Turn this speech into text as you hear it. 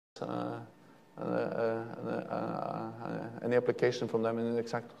any application from them in the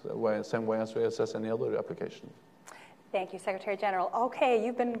exact way, same way as we assess any other application. Thank you, Secretary General. Okay,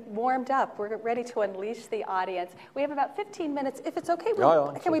 you've been warmed up. We're ready to unleash the audience. We have about 15 minutes. If it's okay,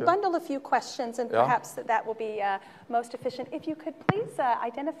 can we bundle a few questions, and perhaps that will be most efficient. If you could please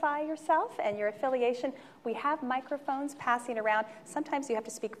identify yourself and your affiliation. We have microphones passing around. Sometimes you have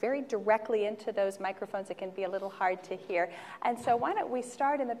to speak very directly into those microphones. It can be a little hard to hear. And so why don't we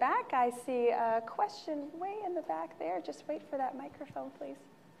start in the back? I see a question way in the back there. Just wait for that microphone, please.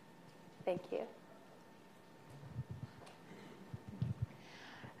 Thank you.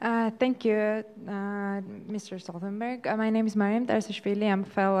 Thank you, Mr. Stoltenberg. My name is Mariam Darsashvili. I'm a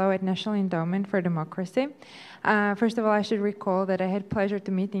fellow at National Endowment for Democracy. First of all, I should recall that I had pleasure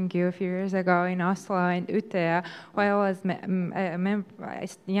to meeting you a few years ago in Oslo and Utøya while I was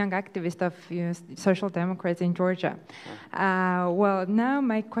a young activist of Social Democrats in Georgia. Well, now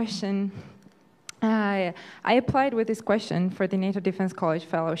my question, I applied with this question for the NATO Defense College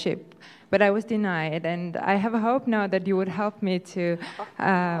Fellowship, but I was denied, and I have a hope now that you would help me to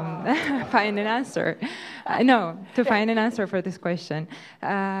find an answer. To find an answer for this question.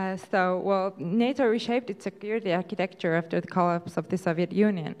 Well, NATO reshaped its security architecture after the collapse of the Soviet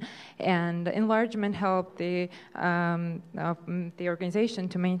Union, and enlargement helped the organization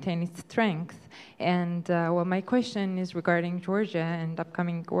to maintain its strength. And well, my question is regarding Georgia and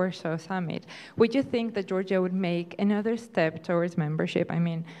upcoming Warsaw summit. Would you think that Georgia would make another step towards membership? I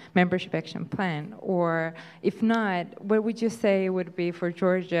mean, membership action plan, or if not, what would you say would be for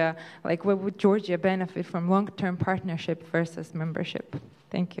Georgia? Like, what would Georgia benefit from long-term partnership versus membership?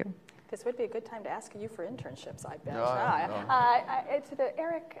 Thank you. This would be a good time to ask you for internships, I bet. It's the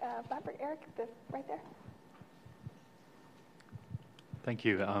Eric, right there. Thank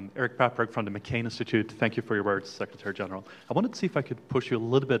you. Eric Pappberg from the McCain Institute. Thank you for your words, Secretary General. I wanted to see if I could push you a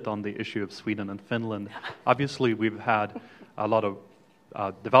little bit on the issue of Sweden and Finland. Obviously, we've had a lot of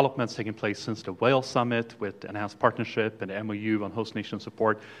developments taking place since the Wales summit with enhanced partnership and MOU on host nation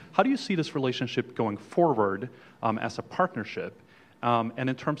support. How do you see this relationship going forward as a partnership? And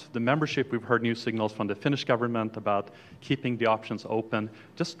in terms of the membership, we've heard new signals from the Finnish government about keeping the options open.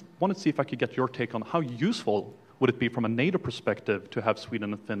 Just wanted to see if I could get your take on how useful would it be from a NATO perspective to have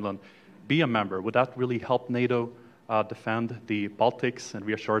Sweden and Finland be a member? Would that really help NATO defend the Baltics and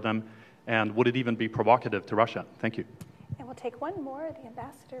reassure them? And would it even be provocative to Russia? Thank you. And we'll take one more. The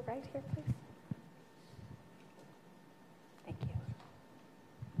ambassador right here, please. Thank you.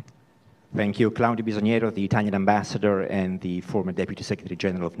 Thank you. Claudio Bisogniero, the Italian ambassador and the former Deputy Secretary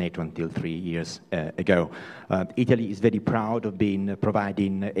General of NATO until 3 years ago. Italy is very proud of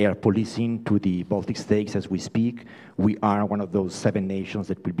providing air policing to the Baltic states as we speak. We are one of those 7 nations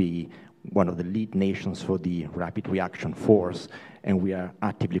that will be one of the lead nations for the Rapid Reaction Force, and we are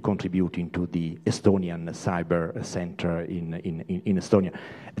actively contributing to the Estonian Cyber Center in Estonia.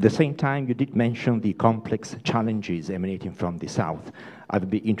 At the same time, you did mention the complex challenges emanating from the south. I would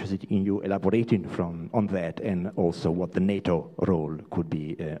be interested in you elaborating on that, and also what the NATO role could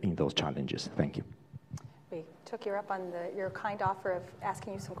be in those challenges. Thank you. We took you up on your kind offer of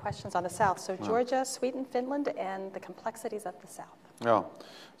asking you some questions on the south. So Georgia, Sweden, Finland, and the complexities of the south. Yeah.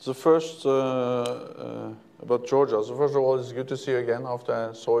 So first, about Georgia. So first of all, it's good to see you again after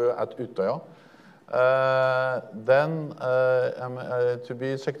I saw you at Utøya. To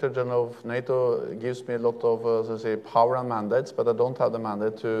be Secretary General of NATO gives me a lot of, power and mandates, but I don't have the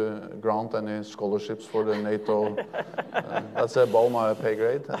mandate to grant any scholarships for the NATO. That's above my pay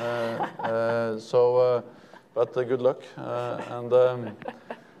grade. But good luck.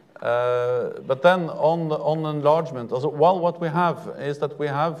 But then on enlargement, what we have is that we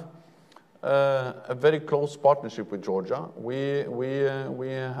have a very close partnership with Georgia. We are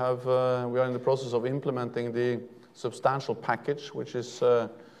in the process of implementing the substantial package, which is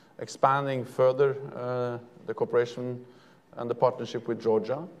expanding further the cooperation and the partnership with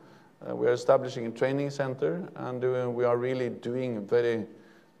Georgia. We are establishing a training center, and we are really doing very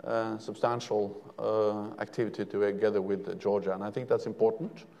substantial activity together with Georgia, and I think that's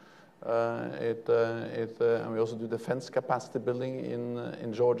important. And we also do defense capacity building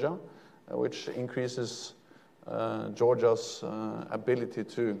in Georgia, which increases Georgia's ability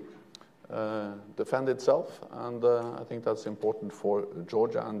to defend itself, and I think that's important for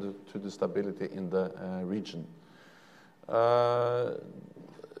Georgia and to the stability in the region. But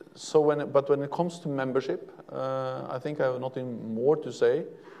when it comes to membership, I think I have nothing more to say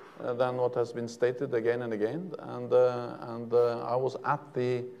than what has been stated again and again. And I was at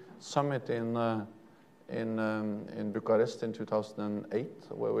the summit in Bucharest in 2008,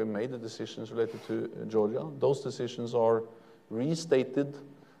 where we made the decisions related to Georgia. Those decisions are restated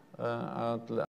at